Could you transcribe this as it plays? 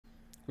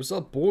What's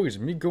up, boys?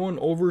 Me going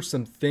over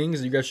some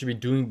things that you guys should be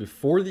doing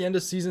before the end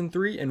of Season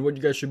 3 and what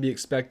you guys should be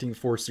expecting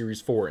for Series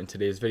 4 in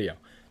today's video.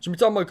 So we're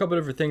talking about a couple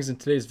of different things in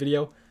today's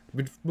video.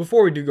 But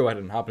before we do go ahead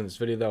and hop in this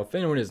video, though, if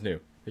anyone is new,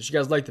 if you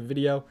guys like the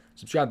video,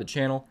 subscribe to the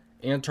channel,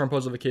 and turn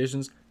post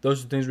notifications,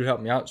 those are things that would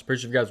help me out. So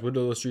appreciate if you guys would do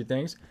those three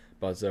things.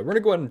 But we're going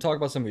to go ahead and talk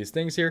about some of these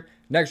things here.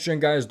 Next gen,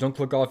 guys, don't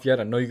click off yet.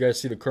 I know you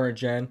guys see the current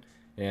gen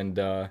and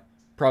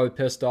probably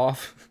pissed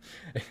off.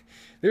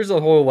 There's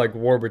a whole like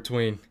war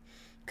between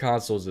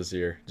consoles this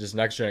year, just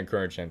next gen and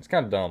current gen. It's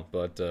kind of dumb,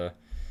 but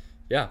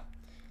yeah,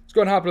 let's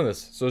go ahead and hop into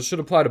this. So it should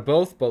apply to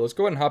both, but let's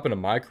go ahead and hop into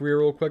my career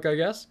real quick, I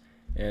guess,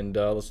 and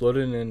let's load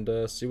in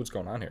and see what's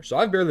going on here. So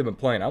I've barely been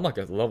playing. I'm like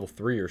at level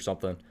 3 or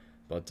something,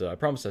 but I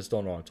promise I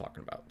still know what I'm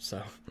talking about.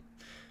 So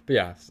but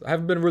yeah, I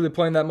haven't been really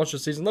playing that much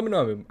this season. Let me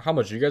know how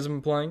much you guys have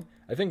been playing.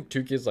 I think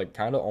 2K is like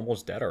kind of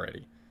almost dead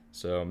already,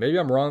 so maybe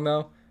I'm wrong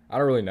though. I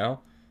don't really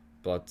know,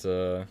 but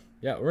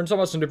yeah, we're gonna talk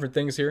about some different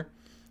things here.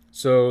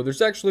 So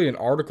there's actually an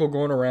article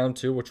going around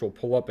too, which we'll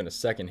pull up in a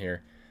second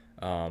here,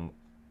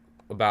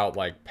 about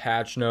like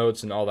patch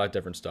notes and all that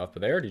different stuff.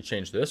 But they already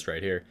changed this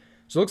right here.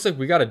 So it looks like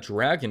we got a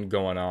dragon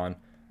going on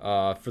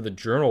for the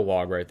journal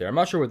log right there. I'm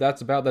not sure what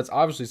that's about. That's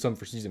obviously something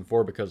for Season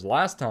 4 because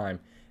last time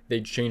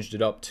they changed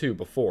it up too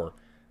before.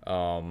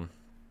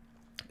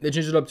 They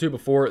changed it up too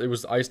before. It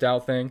was the iced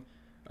out thing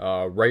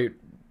right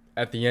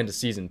at the end of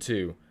Season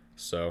 2.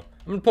 So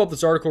I'm going to pull up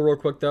this article real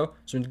quick though.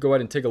 So we can go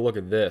ahead and take a look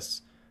at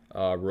this.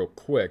 Real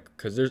quick,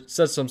 because it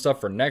says some stuff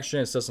for next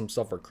gen, it says some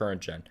stuff for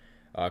current gen.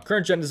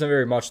 Current gen isn't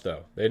very much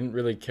though. They didn't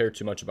really care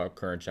too much about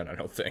current gen, I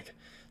don't think.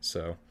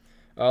 So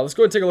let's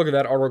go ahead and take a look at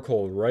that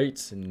article right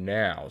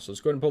now. So let's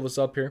go ahead and pull this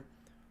up here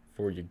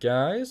for you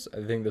guys.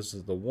 I think this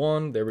is the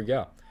one. There we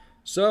go.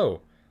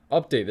 So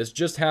update. This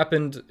just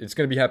happened. It's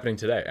going to be happening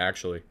today,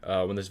 actually.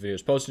 When this video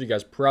is posted, you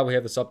guys probably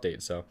have this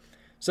update. So it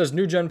says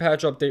new gen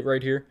patch update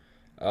right here.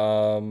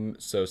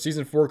 So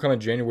Season 4 coming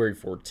January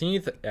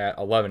 14th at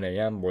 11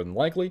 a.m. more than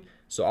likely.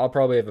 So I'll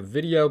probably have a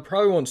video.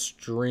 Probably won't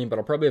stream, but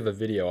I'll probably have a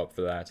video up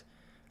for that.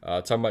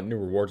 Talking about new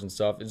rewards and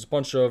stuff. It's a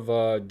bunch of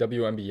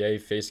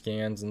WNBA face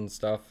scans and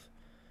stuff.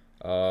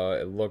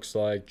 It looks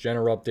like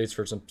general updates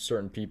for some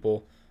certain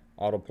people.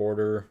 Otto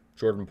Porter,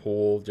 Jordan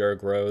Poole,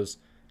 Derrick Rose.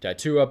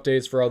 Tattoo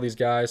updates for all these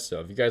guys.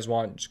 So if you guys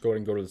want, just go ahead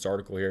and go to this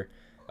article here.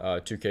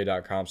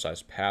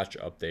 2k.com/patch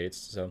updates.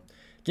 So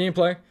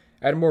gameplay.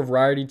 Add more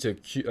variety to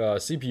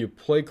CPU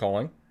play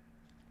calling.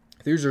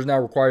 The user is now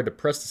required to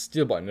press the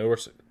steal button in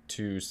order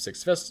to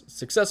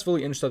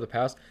successfully intercept the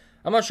pass.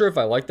 I'm not sure if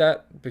I like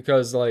that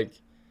because,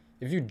 like,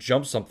 if you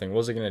jump something,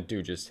 what's it going to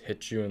do? Just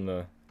hit you in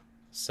the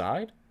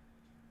side?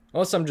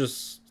 Unless I'm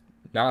just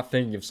not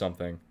thinking of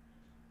something.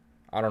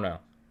 I don't know.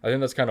 I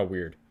think that's kind of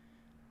weird.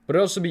 But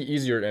it'll also be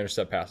easier to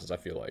intercept passes, I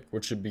feel like,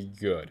 which should be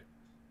good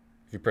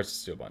if you press the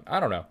steal button.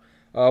 I don't know.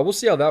 We'll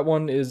see how that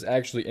one is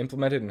actually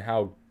implemented and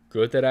how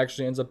good that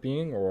actually ends up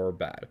being, or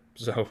bad.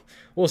 So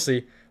we'll see.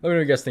 Let me know what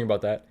you guys think about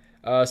that.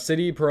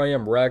 City per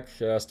IM rec,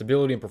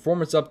 stability and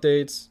performance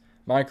updates,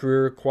 my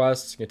career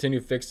quests,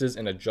 continued fixes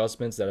and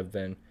adjustments that have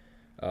been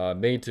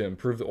made to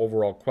improve the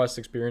overall quest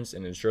experience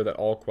and ensure that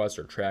all quests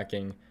are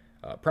tracking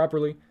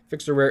properly.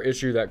 Fix a rare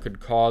issue that could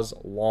cause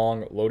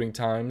long loading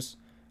times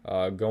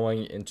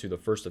going into the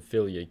first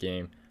affiliate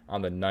game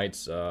on the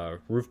Knights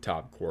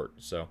rooftop court.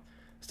 So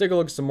let's take a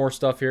look at some more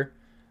stuff here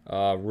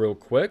real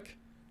quick.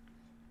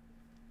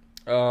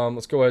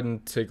 Let's go ahead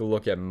and take a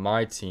look at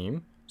my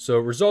team. So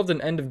resolved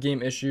an end of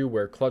game issue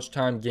where clutch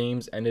time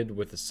games ended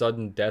with a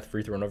sudden death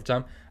free throw in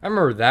overtime. I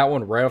remember that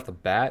one right off the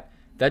bat.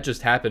 That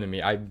just happened to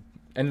me. I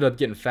ended up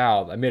getting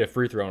fouled. I made a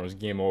free throw and it was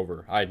game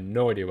over. I had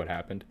no idea what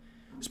happened.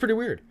 It's pretty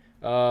weird.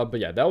 But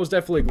yeah, that was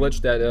definitely a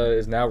glitch that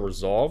is now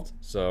resolved.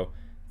 So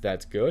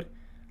that's good.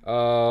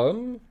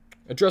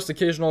 Addressed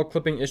occasional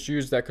clipping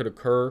issues that could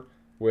occur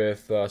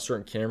with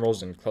certain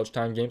cameras and clutch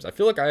time games. I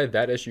feel like I had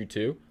that issue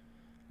too.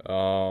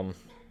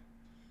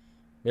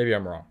 Maybe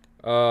I'm wrong.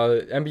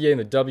 NBA and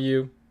the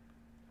W,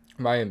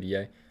 my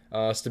NBA,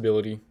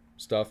 stability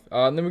stuff.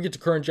 And then we get to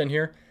current gen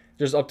here.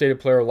 There's updated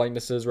player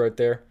likenesses right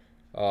there.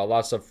 A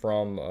lot of stuff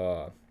from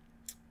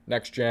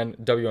next gen,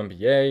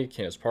 WNBA,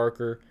 Candace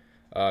Parker.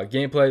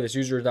 Gameplay. This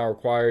user is now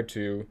required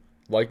to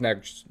like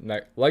next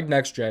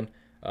gen.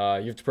 You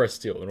have to press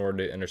steal in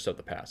order to intercept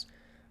the pass.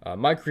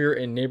 My career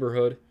in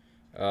neighborhood,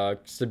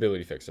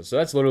 stability fixes. So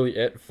that's literally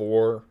it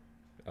for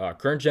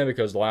current gen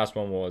because the last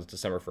one was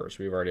December 1st.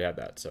 We've already had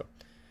that. So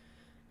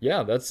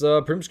yeah, that's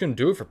pretty much going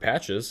to do it for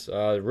patches.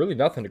 Really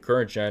nothing to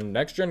current gen.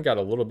 Next gen got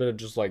a little bit of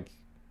just like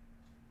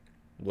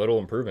little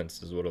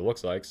improvements is what it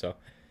looks like. So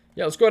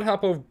yeah, let's go ahead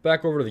and hop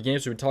back over to the game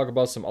so we talk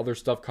about some other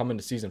stuff coming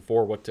to Season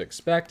 4, what to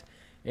expect,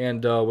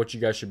 and what you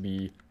guys should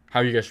be, how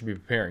you guys should be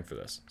preparing for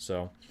this.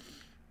 So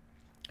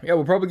yeah,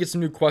 we'll probably get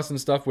some new quests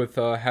and stuff with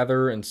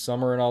Heather and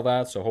Summer and all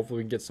that. So hopefully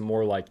we can get some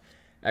more like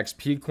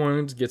XP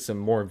coins, get some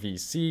more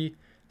VC,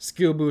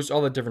 skill boost,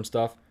 all that different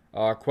stuff.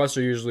 Quests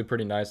are usually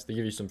pretty nice. They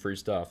give you some free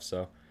stuff.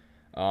 So,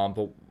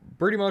 but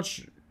pretty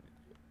much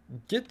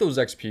get those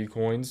XP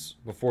coins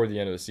before the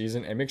end of the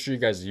season and make sure you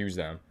guys use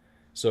them.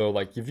 So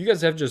like if you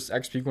guys have just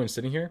XP coins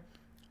sitting here,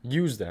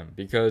 use them,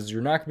 because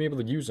you're not going to be able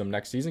to use them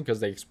next season because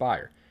they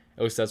expire.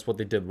 At least that's what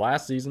they did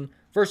last season.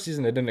 First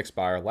season they didn't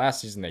expire.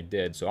 Last season they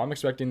did. So I'm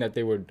expecting that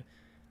they're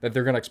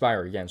going to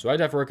expire again. So I'd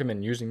have to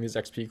recommend using these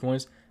XP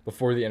coins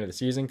before the end of the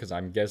season, because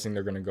I'm guessing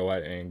they're going to go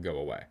out and go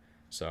away.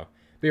 So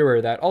be aware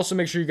of that. Also,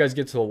 make sure you guys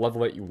get to the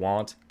level that you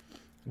want.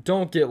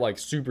 Don't get like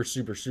super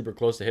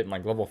close to hitting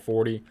like level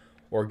 40,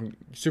 or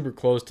super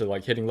close to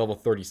like hitting level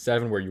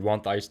 37 where you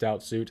want the iced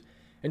out suit,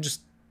 and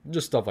just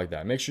stuff like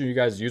that. Make sure you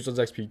guys use those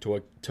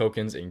XP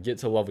tokens and get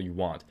to the level you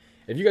want.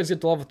 If you guys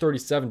get to level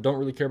 37, don't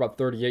really care about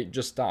 38,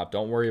 just stop.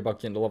 Don't worry about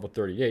getting to level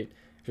 38,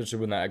 especially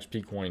when that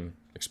XP coin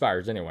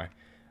expires anyway.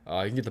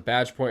 You can get the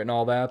badge point and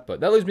all that, but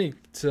that leads me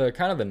to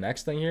kind of the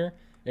next thing here,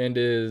 and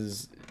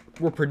is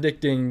we're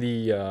predicting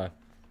the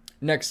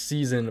next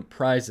season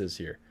prizes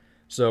here.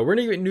 So we're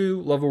going to get new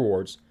level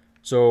rewards.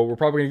 So we're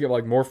probably going to get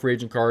like more free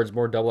agent cards,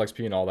 more double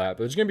XP and all that.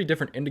 But there's going to be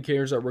different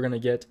indicators that we're going to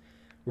get.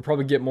 We'll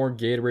probably get more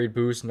Gatorade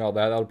boosts and all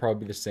that. That'll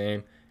probably be the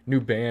same. New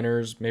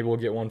banners. Maybe we'll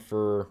get one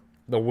for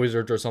the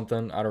Wizards or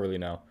something. I don't really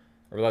know.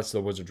 Or that's the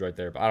Wizards right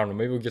there. But I don't know.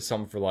 Maybe we'll get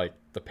something for like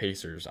the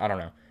Pacers. I don't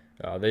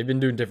know. They've been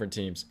doing different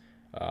teams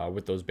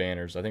with those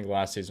banners. I think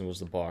last season was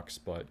the Bucks.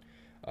 But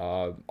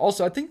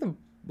also, I think the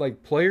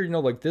like player,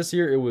 like this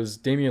year it was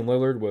Damian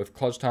Lillard with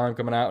clutch time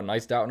coming out and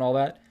iced out and all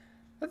that.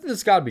 I think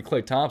this got to be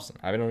Klay Thompson.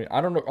 I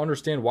don't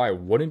understand why it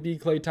wouldn't be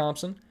Klay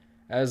Thompson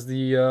as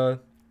the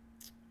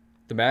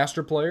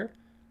master player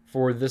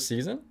for this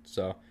season.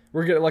 So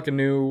we're getting like a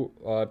new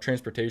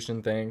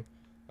transportation thing.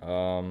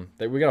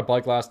 That we got a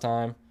bike last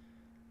time.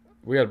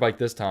 We got a bike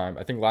this time.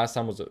 I think last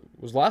time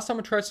was last time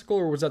a tricycle,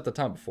 or was that the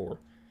time before?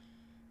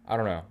 I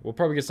don't know. We'll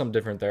probably get something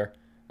different there.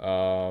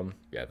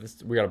 Yeah,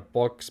 we got a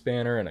Bucks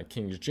banner and a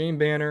Kings James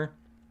banner.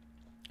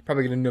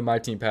 Probably get a new My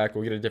Team pack.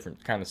 We'll get a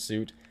different kind of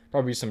suit.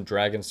 Probably some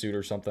dragon suit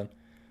or something.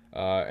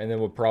 And then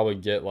we'll probably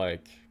get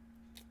like,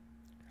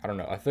 I don't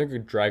know. I think a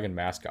dragon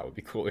mascot would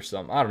be cool or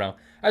something. I don't know.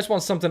 I just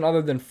want something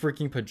other than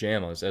freaking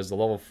pajamas as the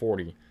level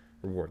 40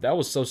 reward. That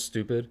was so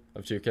stupid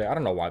of 2K. I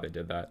don't know why they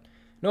did that.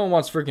 No one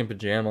wants freaking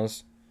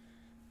pajamas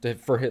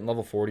for hitting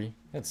level 40.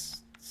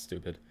 That's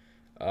stupid.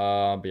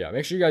 But yeah,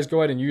 make sure you guys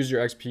go ahead and use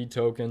your XP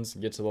tokens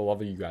and get to the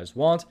level you guys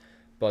want.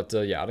 But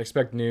yeah, I'd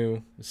expect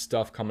new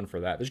stuff coming for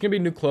that. There's going to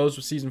be new clothes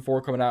with Season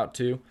 4 coming out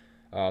too.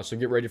 So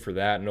get ready for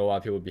that. I know a lot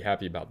of people would be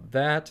happy about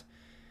that.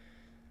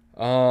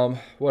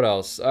 What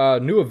else?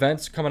 New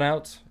events coming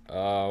out.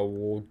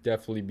 We'll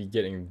definitely be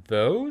getting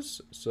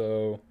those.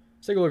 So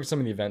let's take a look at some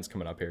of the events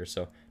coming up here.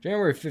 So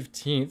January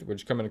 15th,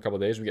 which is coming in a couple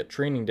days, we get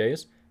training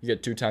days. You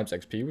get 2 times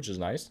XP, which is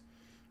nice.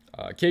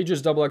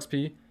 Cages, double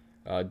XP.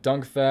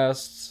 Dunk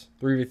Fests,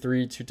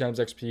 3v3, 2 times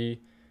XP.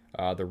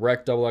 The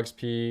Wreck, double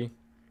XP.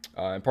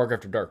 And Park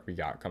After Dark we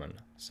got coming.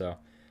 So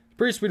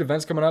pretty sweet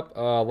events coming up.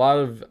 A lot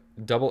of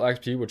double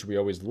XP, which we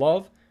always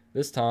love.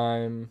 This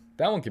time,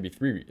 that one could be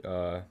 3.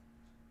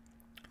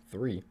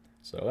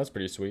 So that's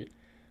pretty sweet.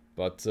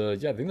 But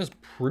yeah, I think that's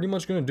pretty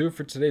much going to do it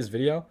for today's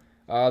video.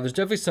 There's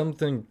definitely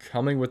something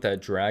coming with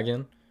that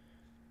dragon.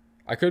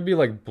 I could be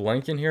like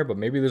blanking here, but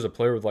maybe there's a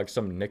player with like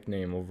some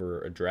nickname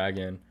over a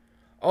dragon.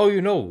 Oh,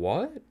 you know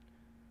what?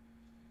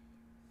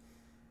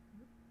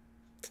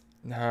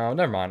 No,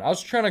 never mind. I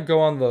was trying to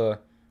go on the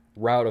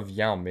route of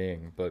Yao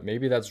Ming, but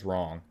maybe that's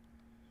wrong.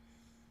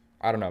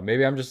 I don't know.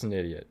 Maybe I'm just an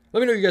idiot.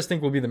 Let me know what you guys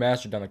think will be the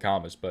master down in the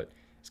comments, but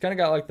it's kind of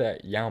got like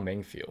that Yao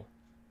Ming feel.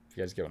 If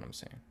you guys get what I'm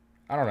saying.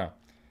 I don't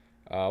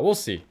know. We'll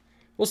see.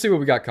 We'll see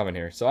what we got coming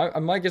here. So I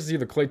might guess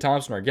either Klay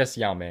Thompson or I guess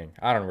Yao Ming.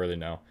 I don't really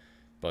know.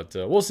 But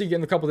we'll see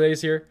in a couple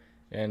days here.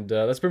 And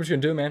that's pretty much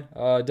going to do it,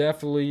 man.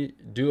 Definitely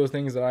do those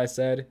things that I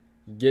said.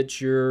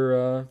 Get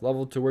your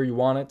level to where you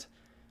want it.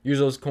 Use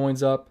those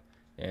coins up.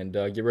 And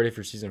get ready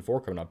for Season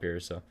 4 coming up here.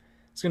 So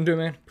that's going to do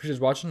it, man. Appreciate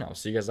you watching. I'll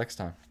see you guys next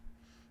time.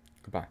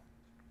 Goodbye.